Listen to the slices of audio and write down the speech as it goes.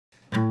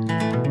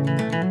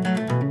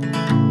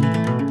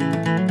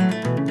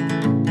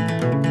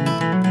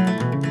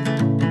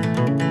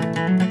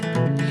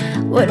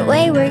When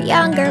we were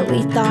younger,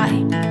 we thought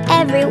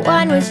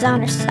everyone was on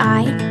our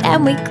side.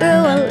 Then we grew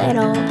a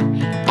little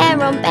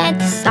and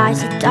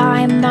romanticized the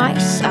time I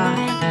saw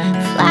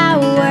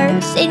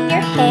flowers in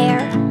your hair.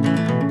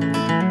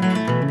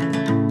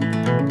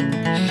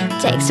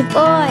 Takes a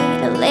boy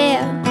to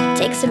live,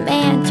 takes a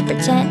man to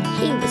pretend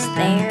he was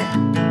there.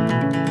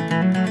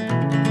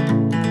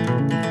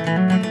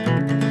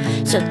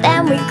 So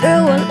then we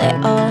grew a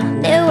little,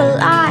 knew a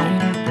lot,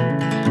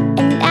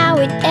 and now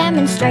we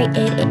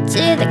demonstrated it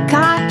to the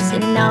cops.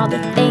 And all the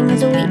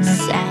things we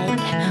said,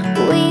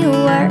 we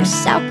were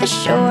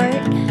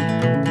self-assured.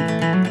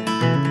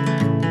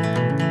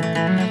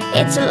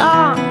 It's a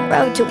long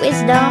road to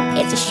wisdom,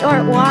 it's a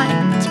short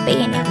one to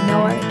being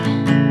ignored.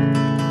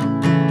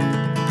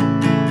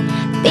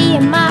 Be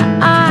in my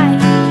eye,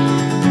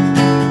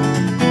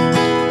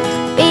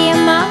 be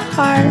in my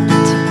heart.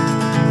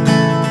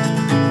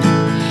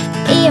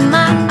 Be in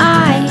my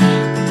eye,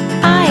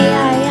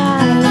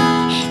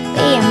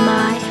 be in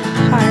my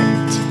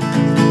heart.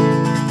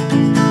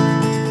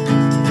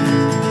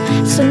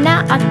 So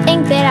now I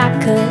think that I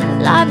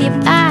could love you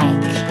back.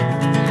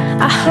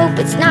 I hope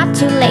it's not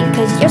too late,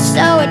 'cause you're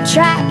so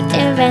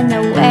attractive, and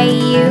the way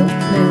you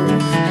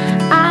move,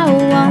 I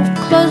won't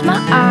close my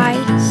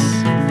eyes.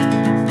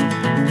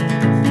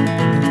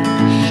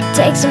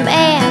 Takes a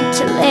man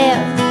to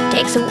live,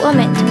 takes a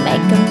woman to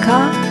make him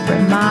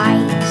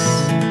compromise.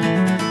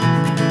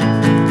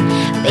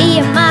 Be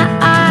in my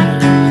eye,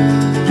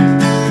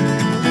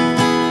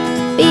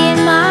 be in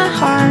my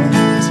heart.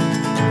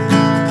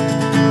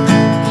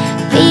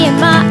 Be in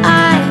my eye.